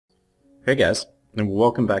Hey guys, and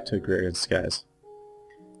welcome back to Agrarian Skies.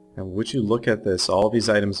 And would you look at this, all these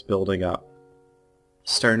items building up,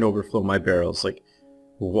 starting to overflow my barrels. Like,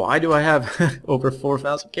 why do I have over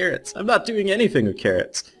 4,000 carrots? I'm not doing anything with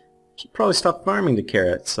carrots. Should probably stop farming the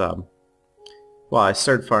carrots. Well, I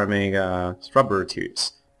started farming strawberry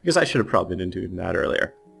trees, because I should have probably been doing that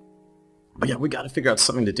earlier. But yeah, we gotta figure out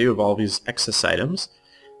something to do with all these excess items.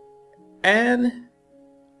 And,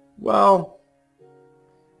 well,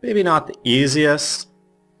 maybe not the easiest,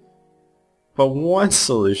 but one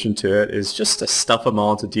solution to it is just to stuff them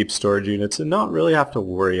all into deep storage units and not really have to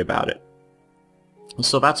worry about it.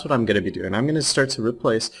 So that's what I'm going to be doing. I'm going to start to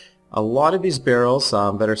replace a lot of these barrels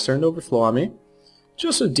that are starting to overflow on me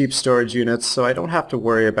just with deep storage units, so I don't have to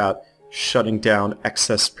worry about shutting down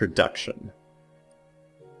excess production.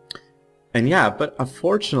 And yeah, but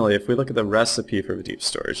unfortunately, if we look at the recipe for the deep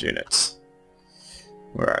storage units,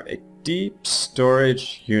 where are they? Deep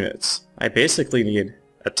storage units. I basically need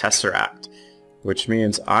a tesseract, which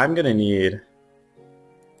means I'm gonna need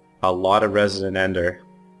a lot of resident ender.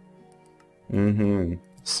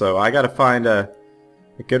 So I gotta find a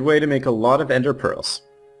good way to make a lot of ender pearls.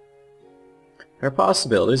 There are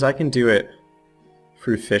possibilities. I can do it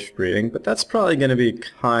through fish breeding, but that's probably gonna be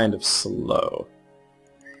kind of slow.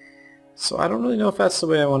 So I don't really know if that's the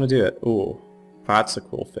way I want to do it. Ooh, that's a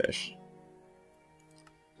cool fish.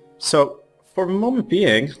 So, for the moment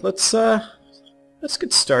being, let's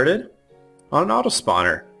get started on an auto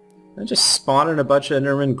spawner. And just spawn in a bunch of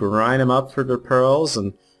endermen, grind them up for their pearls,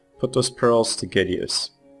 and put those pearls to good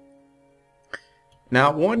use.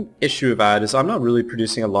 Now, one issue with that is I'm not really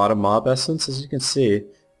producing a lot of mob essence. As you can see,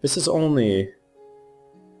 this is only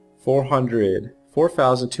 4,200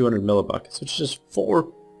 millibuckets, which is just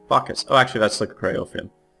 4 buckets. Oh, actually, that's like a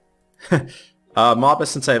cryophin. Mob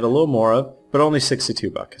essence I have a little more of, but only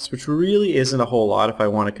 62 buckets, which really isn't a whole lot if I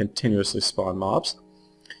want to continuously spawn mobs.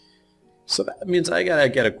 So that means I gotta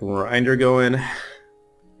get a grinder going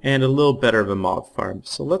and a little better of a mob farm.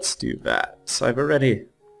 So let's do that. So I've already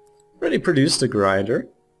produced a grinder,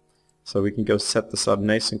 so we can go set this up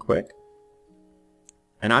nice and quick.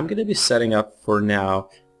 And I'm gonna be setting up for now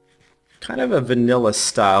kind of a vanilla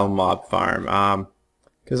style mob farm,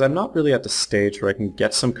 because I'm not really at the stage where I can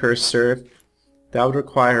get some cursed surf. That would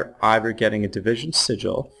require either getting a division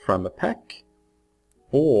sigil from a peck,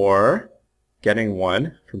 or getting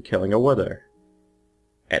one from killing a wither.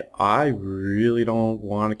 And I really don't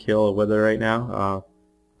want to kill a wither right now.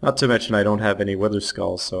 Not to mention I don't have any wither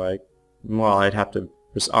skulls, so I'd have to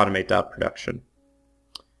just automate that production.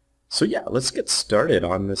 So yeah, let's get started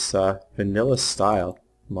on this vanilla style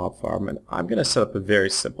mob farm, and I'm going to set up a very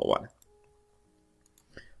simple one.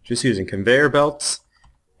 Just using conveyor belts,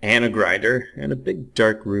 and a grinder, and a big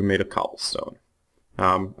dark room made of cobblestone.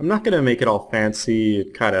 I'm not going to make it all fancy,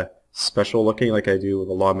 kind of special looking like I do with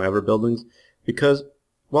a lot of my other buildings, because,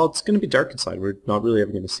 well, it's going to be dark inside. We're not really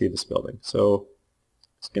ever going to see this building. So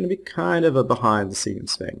it's going to be kind of a behind the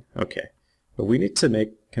scenes thing. Okay, but we need to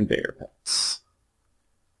make conveyor belts.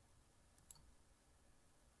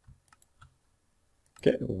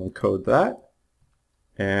 Okay, we'll encode that,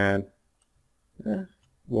 and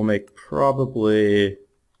we'll make probably,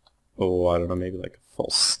 oh, I don't know, maybe like a full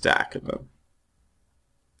stack of them.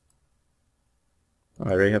 Oh,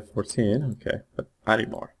 I already have 14, okay, but I need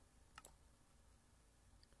more.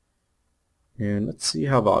 And let's see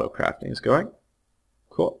how auto crafting is going.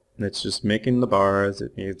 Cool, it's just making the bars,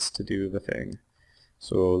 it needs to do the thing.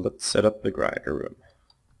 So let's set up the grinder room.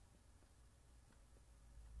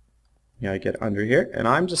 Yeah, I get under here, and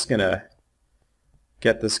I'm just gonna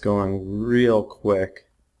get this going real quick,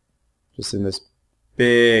 just in this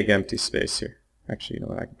big empty space here. Actually, you know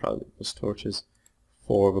what, I can probably leave those torches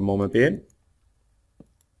for the moment being.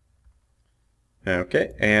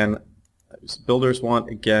 Okay, and builders want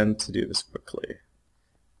again to do this quickly.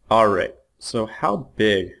 Alright, so how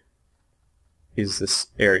big is this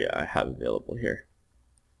area I have available here?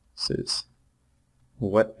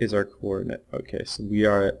 What is our coordinate? Okay, so we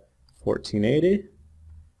are at 1480,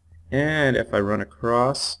 and if I run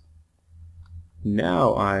across,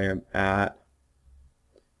 now I am at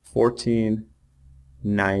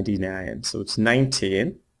 1499, so it's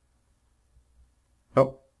 19.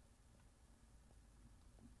 Oh,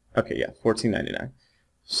 okay, yeah, 1499.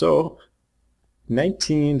 So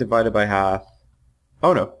 19 divided by half.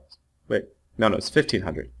 Oh no, wait, no, it's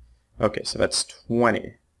 1500. Okay, so that's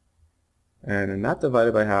 20, and then that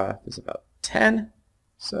divided by half is about 10.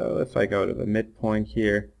 So if I go to the midpoint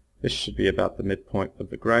here, this should be about the midpoint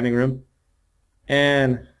of the grinding room.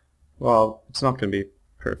 And, well, it's not going to be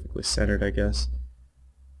perfectly centered, I guess.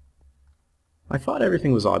 I thought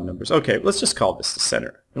everything was odd numbers. Okay, let's just call this the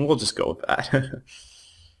center, and we'll just go with that.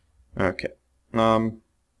 Okay. And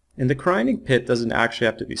the grinding pit doesn't actually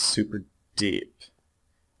have to be super deep.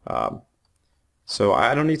 So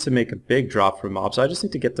I don't need to make a big drop for mobs. I just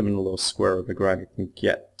need to get them in a little square where the grinder can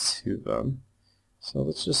get to them. So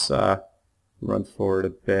let's just run forward a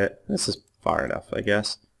bit. This is far enough, I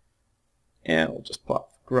guess. And we'll just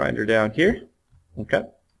plop the grinder down here. Okay.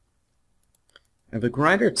 And the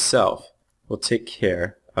grinder itself will take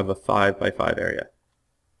care of a 5x5 area.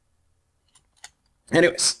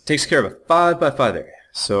 Anyways, takes care of a 5x5 area.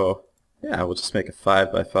 So yeah, we'll just make a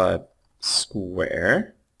 5x5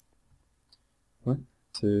 square. 1,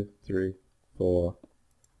 2, 3, 4,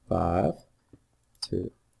 5.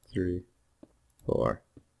 2, 3, 4,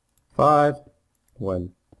 5.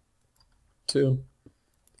 1, 2,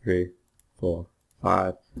 3, 4,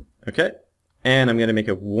 5. Okay, and I'm going to make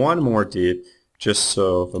it one more deep just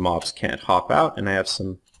so the mobs can't hop out, and I have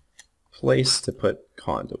some place to put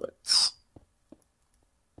conduits.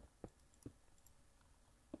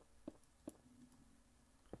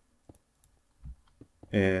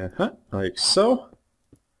 And like so.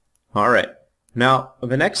 Alright, now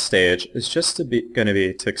the next stage is just going to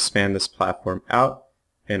be to expand this platform out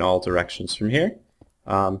in all directions from here.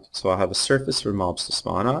 So I'll have a surface for mobs to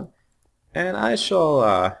spawn on, and I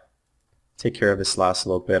shall take care of this last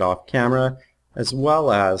little bit off camera, as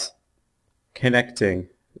well as connecting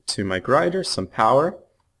to my grinder some power,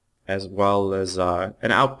 as well as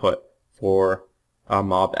an output for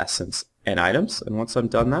mob essence and items. And once I'm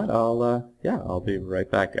done that, I'll be right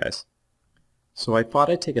back, guys. So I thought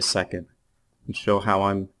I'd take a second and show how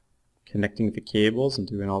I'm connecting the cables and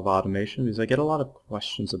doing all the automation, because I get a lot of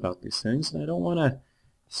questions about these things and I don't want to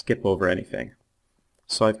skip over anything.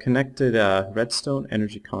 So I've connected a redstone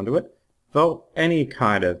energy conduit, though any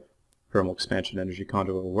kind of thermal expansion energy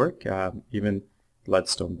conduit will work, even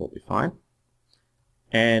leadstone will be fine.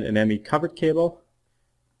 And an ME covered cable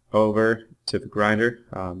over to the grinder.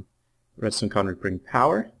 Redstone conduit bring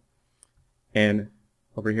power, and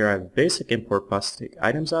over here I have a basic import bus to take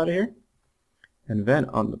items out of here, and then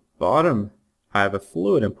on the bottom I have a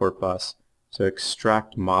fluid import bus to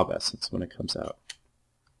extract mob essence when it comes out.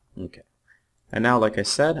 Okay, and now, like I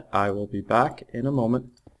said, I will be back in a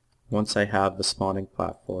moment once I have the spawning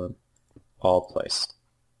platform all placed.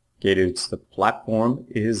 Okay, dudes, the platform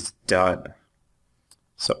is done.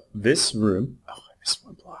 So this room, oh, I missed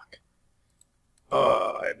one block.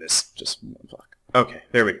 Oh, I missed just one block. Okay,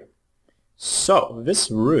 there we go. So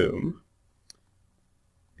this room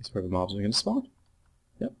is where the mobs are going to spawn.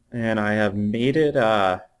 Yep, and I have made it,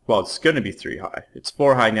 well, it's going to be 3 high. It's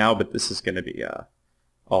 4 high now, but this is going to be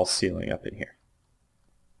all ceiling up in here.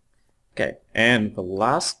 Okay, and the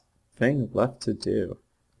last thing left to do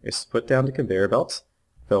is to put down the conveyor belts.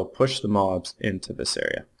 They'll push the mobs into this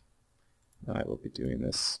area. I will be doing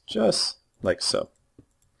this just like so.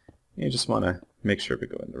 You just want to make sure we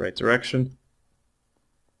go in the right direction.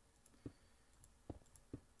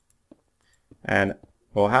 And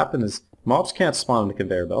what will happen is mobs can't spawn on the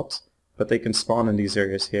conveyor belts, but they can spawn in these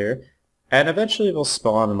areas here. And eventually they'll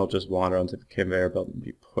spawn and they'll just wander onto the conveyor belt and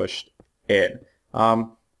be pushed in.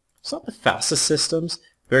 It's not the fastest systems.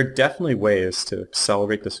 There are definitely ways to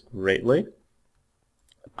accelerate this greatly.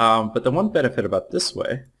 But the one benefit about this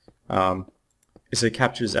way is it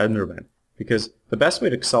captures Enderman. Because the best way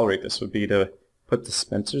to accelerate this would be to put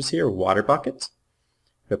dispensers here, water buckets,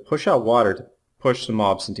 that push out water to push the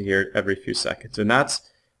mobs into here every few seconds. And that's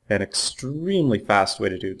an extremely fast way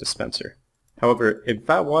to do a dispenser. However, if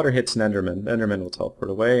that water hits an Enderman, the Enderman will teleport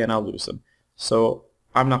away and I'll lose them. So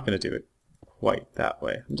I'm not going to do it quite that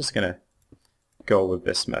way. I'm just going to go with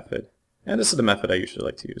this method. And this is the method I usually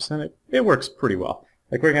like to use. And it works pretty well.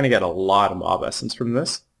 Like, we're going to get a lot of mob essence from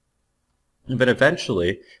this. But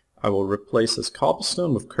eventually, I will replace this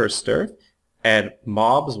cobblestone with cursed earth, and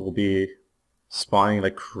mobs will be spawning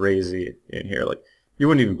like crazy in here. Like, you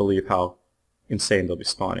wouldn't even believe how insane they'll be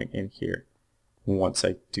spawning in here once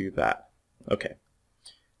I do that. Okay.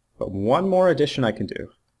 But one more addition I can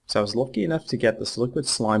do. So I was lucky enough to get this liquid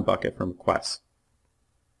slime bucket from a quest.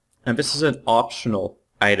 And this is an optional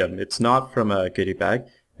item. It's not from a goodie bag.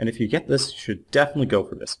 And if you get this, you should definitely go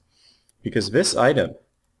for this. Because this item,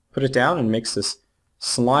 put it down and makes this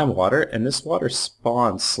slime water, and this water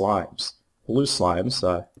spawns slimes, blue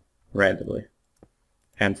slimes, randomly.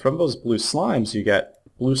 And from those blue slimes, you get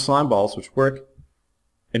blue slime balls, which work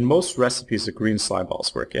in most recipes that green slime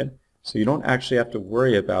balls work in. So you don't actually have to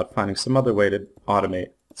worry about finding some other way to automate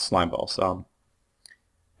slime balls.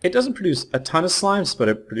 It doesn't produce a ton of slimes, but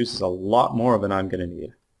it produces a lot more than I'm going to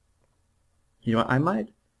need. You know what, I might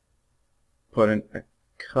put in a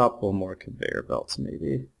couple more conveyor belts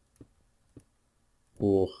maybe.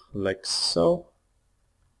 Ooh, like so.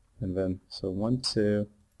 And then, so 1, 2.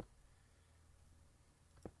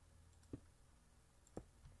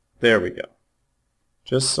 There we go.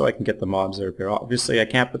 Just so I can get the mobs that are here. Obviously I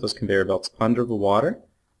can't put those conveyor belts under the water,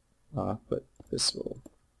 but this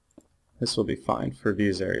will be fine for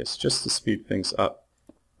these areas, just to speed things up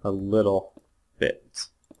a little bit.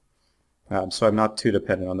 So I'm not too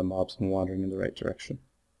dependent on the mobs and wandering in the right direction.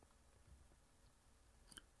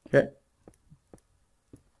 Okay.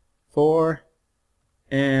 4.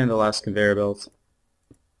 And the last conveyor belt.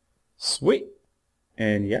 Sweet.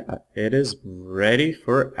 And yeah, it is ready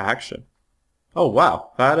for action. Oh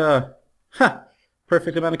wow, that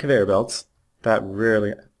perfect amount of conveyor belts. That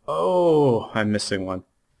rarely, oh, I'm missing one.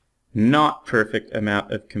 Not perfect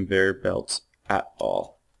amount of conveyor belts at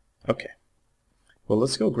all. Okay, well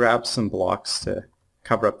let's go grab some blocks to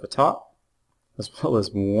cover up the top, as well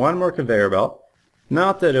as one more conveyor belt.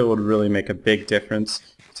 Not that it would really make a big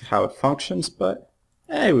difference to how it functions, but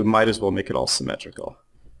hey, we might as well make it all symmetrical.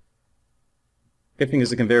 Good thing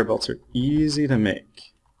is the conveyor belts are easy to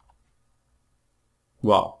make.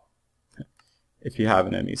 Well, if you have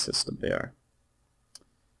an ME system, they are.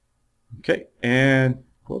 Okay, and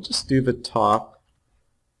we'll just do the top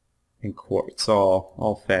in quartz,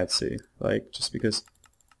 all fancy, like just because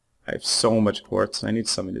I have so much quartz, I need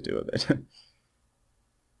something to do with it.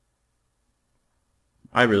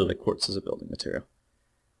 I really like quartz as a building material.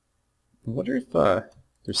 I wonder if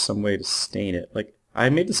there's some way to stain it. Like, I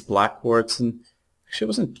made this black quartz, and actually I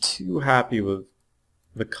wasn't too happy with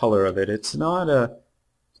the color of it. It's not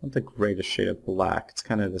the greatest shade of black. It's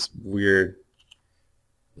kind of this weird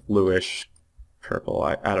bluish purple.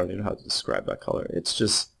 I don't even know how to describe that color. It's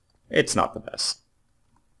just, it's not the best.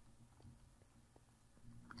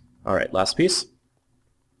 Alright, last piece.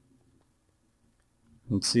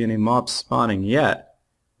 Don't see any mobs spawning yet,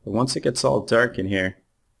 but once it gets all dark in here,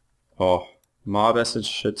 oh, mob essence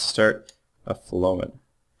should start a-flowing.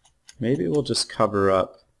 Maybe we'll just cover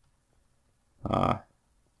up,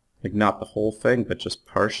 like not the whole thing, but just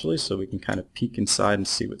partially, so we can kind of peek inside and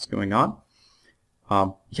see what's going on.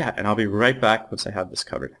 Yeah, and I'll be right back once I have this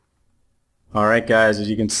covered. Alright guys, as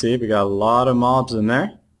you can see, we got a lot of mobs in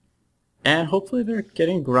there, and hopefully they're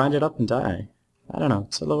getting grinded up and dying. I don't know,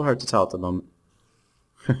 it's a little hard to tell at the moment.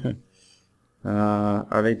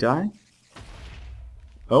 Are they dying?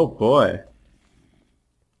 Oh boy.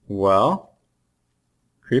 Well,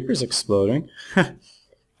 creeper's exploding.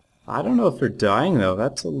 I don't know if they're dying though.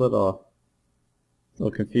 That's a little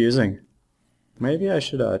confusing. Maybe I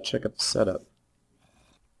should check up the setup.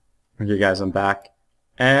 Okay guys, I'm back.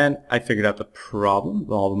 And I figured out the problem.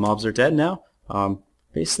 All the mobs are dead now.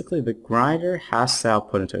 Basically the grinder has to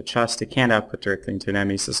output into a chest. It can't output directly into an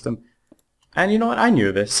ME system. And you know what? I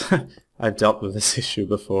knew this. I've dealt with this issue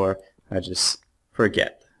before. I just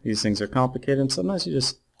forget. These things are complicated, and sometimes you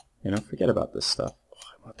just, forget about this stuff. Oh,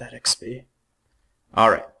 I want that XP.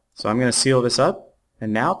 Alright, so I'm going to seal this up,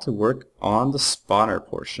 and now to work on the spawner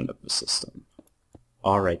portion of the system.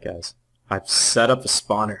 Alright guys, I've set up the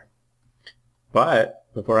spawner. But,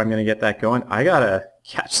 before I'm going to get that going, I gotta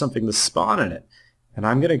catch something to spawn in it. And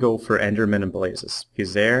I'm going to go for Endermen and Blazes,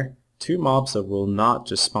 because they're two mobs that will not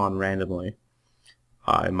just spawn randomly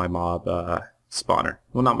in my mob spawner.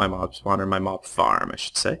 Well, not my mob spawner, my mob farm, I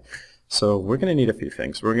should say. So we're going to need a few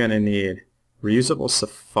things. We're going to need reusable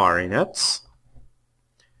safari nets.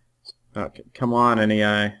 Okay, come on,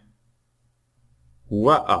 NEI.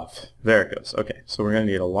 What? Oh, there it goes. Okay, so we're going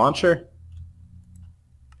to need a launcher.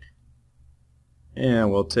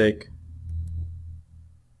 And we'll take...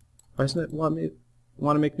 Why doesn't it want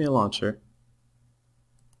to make me a launcher?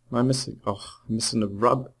 Am I missing? Oh, I'm missing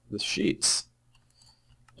the sheets.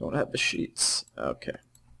 Don't have the sheets. Okay.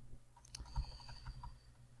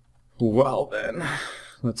 Well then,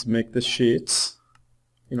 let's make the sheets.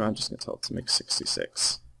 I'm just going to tell it to make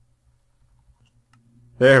 66.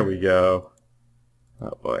 There we go.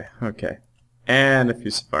 Oh boy, okay. And a few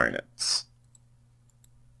safari nets.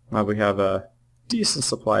 Now we have a decent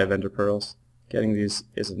supply of ender pearls. Getting these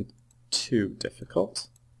isn't too difficult.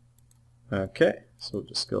 Okay, so we'll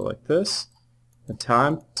just go like this. And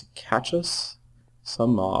time to catch us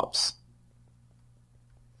some mobs.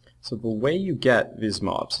 So the way you get these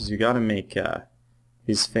mobs is you gotta make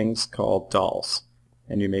these things called dolls.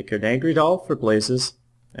 And you make an angry doll for Blazes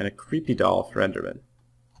and a creepy doll for Enderman.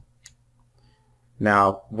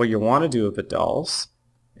 Now, what you want to do with the dolls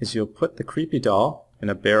is you'll put the creepy doll in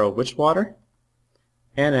a barrel of witch water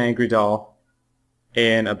and an angry doll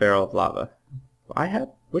in a barrel of lava. I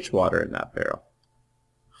had witch water in that barrel.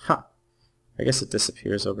 Huh. I guess it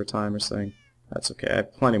disappears over time or something. That's okay. I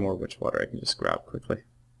have plenty more witch water I can just grab quickly.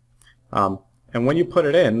 And when you put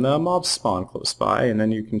it in, the mobs spawn close by, and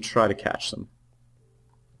then you can try to catch them.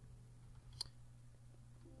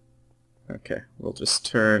 Okay, we'll just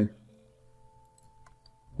turn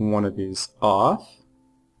one of these off,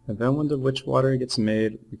 and then when the witch water gets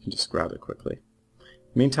made, we can just grab it quickly.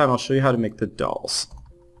 Meantime, I'll show you how to make the dolls.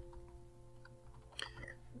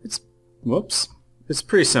 It's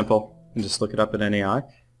pretty simple. You can just look it up at NAI.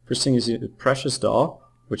 First thing is a precious doll,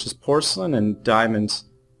 which is porcelain and diamonds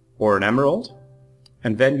or an emerald.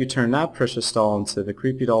 And then you turn that precious doll into the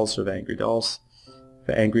creepy dolls or the angry dolls.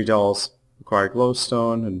 The angry dolls require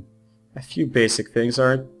glowstone, and a few basic things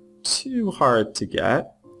aren't too hard to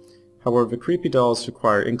get. However, the creepy dolls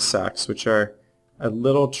require ink sacs, which are a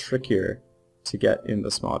little trickier to get in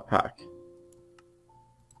this mod pack.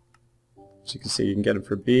 As you can see, you can get them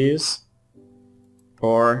for bees,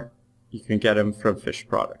 or you can get them from fish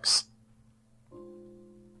products.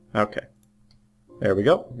 Okay, there we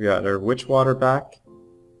go. We got our witch water back.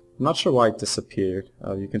 I'm not sure why it disappeared.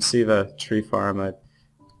 You can see the tree farm. I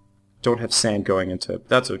don't have sand going into it. But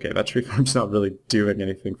that's okay. That tree farm's not really doing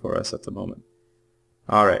anything for us at the moment.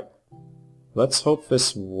 Alright. Let's hope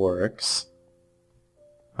this works.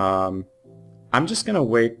 I'm just going to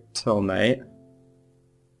wait till night,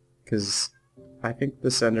 because I think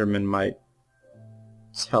this Enderman might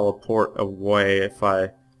teleport away if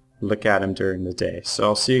I look at him during the day. So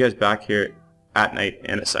I'll see you guys back here at night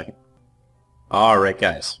in a second. Alright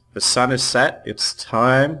guys, the sun is set. It's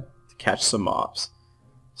time to catch some mobs.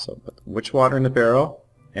 So put the witch water in the barrel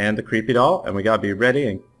and the creepy doll, and we gotta be ready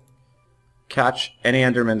and catch any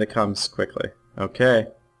Enderman that comes quickly. Okay.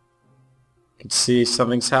 You can see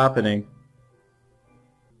something's happening.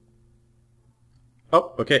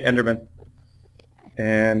 Oh, okay, Enderman.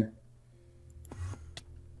 And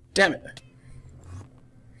damn it.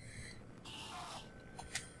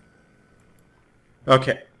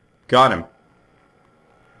 Okay, got him.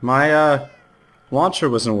 My launcher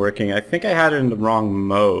wasn't working. I think I had it in the wrong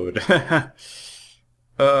mode. How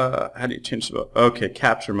do you change the mode? Okay,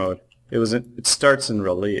 capture mode. It starts in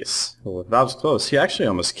release. Oh, that was close. He actually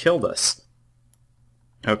almost killed us.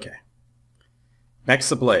 Okay. Next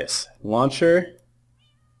to Blaze. Launcher,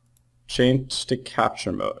 change to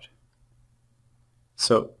capture mode.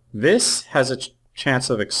 So this has a chance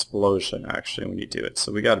of explosion actually when you do it,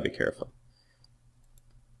 so we gotta be careful.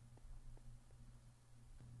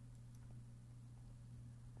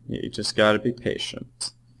 You just gotta be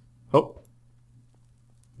patient. Oh.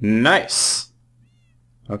 Nice!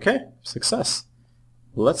 Okay, success.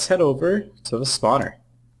 Let's head over to the spawner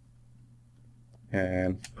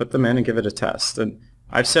and put them in and give it a test. And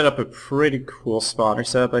I've set up a pretty cool spawner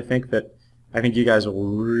setup. I think you guys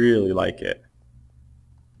will really like it.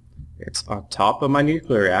 It's on top of my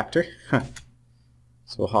nuclear reactor.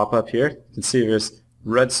 So we'll hop up here. You can see there's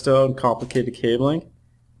redstone, complicated cabling.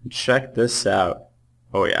 And check this out.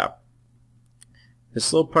 Oh yeah.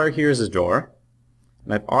 This little part here is a door.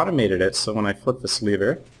 And I've automated it so when I flip this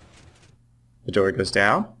lever, the door goes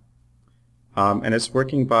down. And it's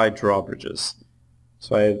working by drawbridges.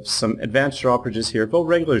 So I have some advanced drawbridges here. Both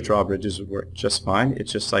regular drawbridges would work just fine.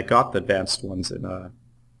 It's just I got the advanced ones in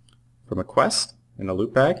from a quest in a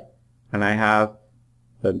loot bag. And I have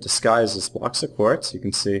the disguise as blocks of quartz. You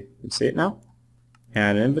can see it now.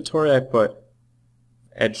 And in inventory I put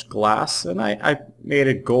edged glass, and I made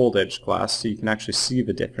it gold edged glass so you can actually see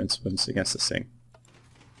the difference when it's against the thing.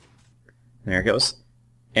 There it goes.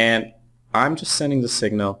 And I'm just sending the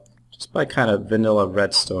signal just by kind of vanilla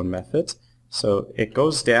redstone method. So it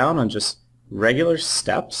goes down on just regular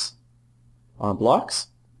steps on blocks,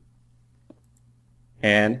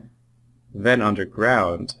 and then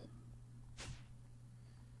underground.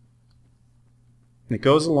 And it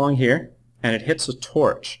goes along here, and it hits a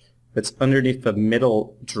torch that's underneath the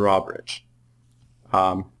middle drawbridge.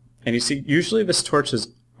 And you see, usually this torch is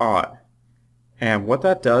on. And what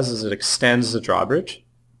that does is it extends the drawbridge.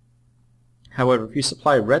 However, if you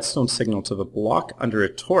supply a redstone signal to the block under a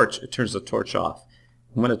torch, it turns the torch off.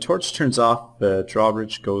 And when a torch turns off, the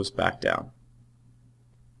drawbridge goes back down.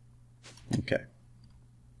 Okay.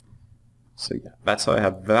 So yeah, that's how I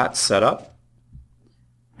have that set up.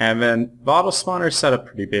 And then bottle spawner is set up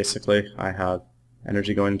pretty basically. I have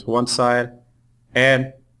energy going into one side,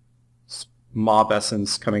 and mob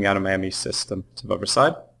essence coming out of my ME system to the other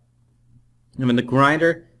side. And then the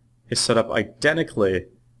grinder is set up identically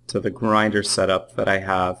to the grinder setup that I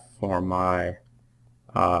have for my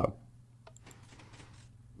mob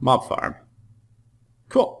farm.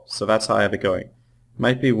 Cool, so that's how I have it going.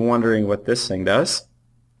 Might be wondering what this thing does.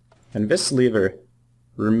 And this lever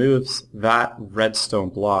removes that redstone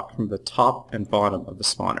block from the top and bottom of the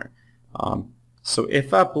spawner. So if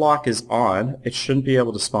that block is on, it shouldn't be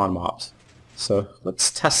able to spawn mobs. So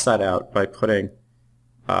let's test that out by putting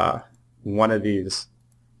one of these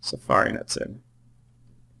safari nets in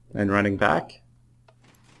and running back.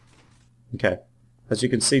 Okay, as you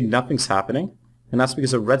can see, nothing's happening, and that's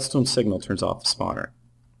because a redstone signal turns off the spawner.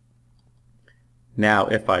 Now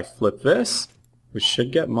if I flip this, we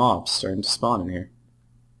should get mobs starting to spawn in here.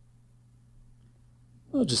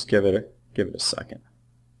 I'll just give it a second.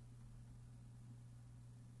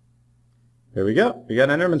 There we go. We got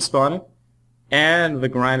Enderman spawning, and the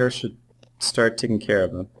grinder should start taking care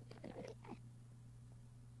of them.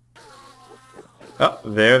 Oh,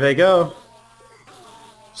 there they go.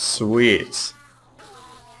 Sweet.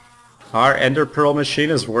 Our Ender Pearl machine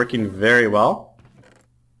is working very well,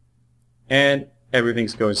 and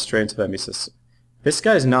everything's going straight into the ME system. This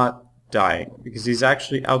guy's not dying because he's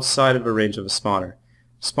actually outside of the range of a spawner.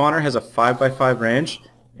 Spawner has a 5x5 range,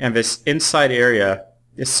 and this inside area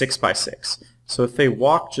is 6x6. So if they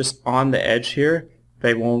walk just on the edge here,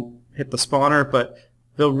 they won't hit the spawner, but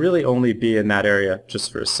they'll really only be in that area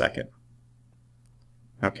just for a second.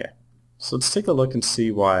 Okay, so let's take a look and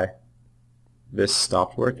see why this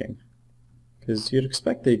stopped working. Because you'd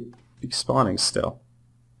expect they'd be spawning still.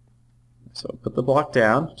 So put the block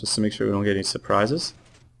down just to make sure we don't get any surprises.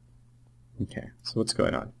 Okay, so what's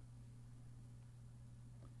going on?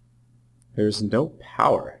 There's no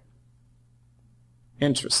power.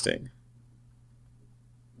 Interesting.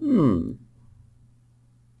 Why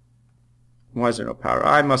is there no power?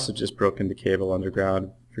 I must have just broken the cable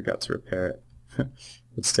underground. Forgot to repair it.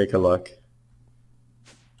 Let's take a look.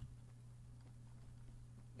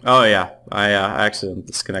 Oh yeah, I accidentally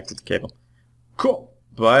disconnected the cable. Cool.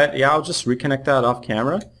 But yeah, I'll just reconnect that off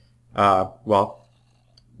camera. Well,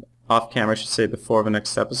 off camera I should say before the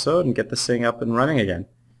next episode, and get this thing up and running again.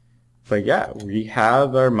 But yeah, we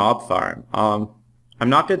have our mob farm. I'm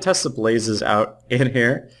not going to test the blazes out in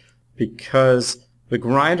here because the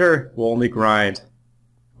grinder will only grind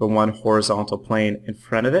the one horizontal plane in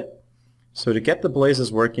front of it. So to get the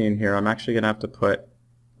blazes working in here, I'm actually going to have to put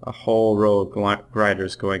a whole row of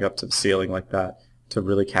grinders going up to the ceiling like that to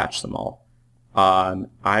really catch them all. I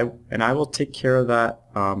will take care of that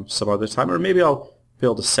some other time, or maybe I'll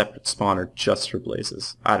build a separate spawner just for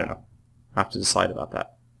blazes. I don't know. I have to decide about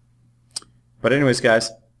that. But anyways,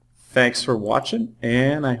 guys, thanks for watching,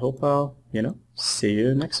 and I hope I'll, see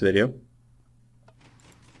you next video.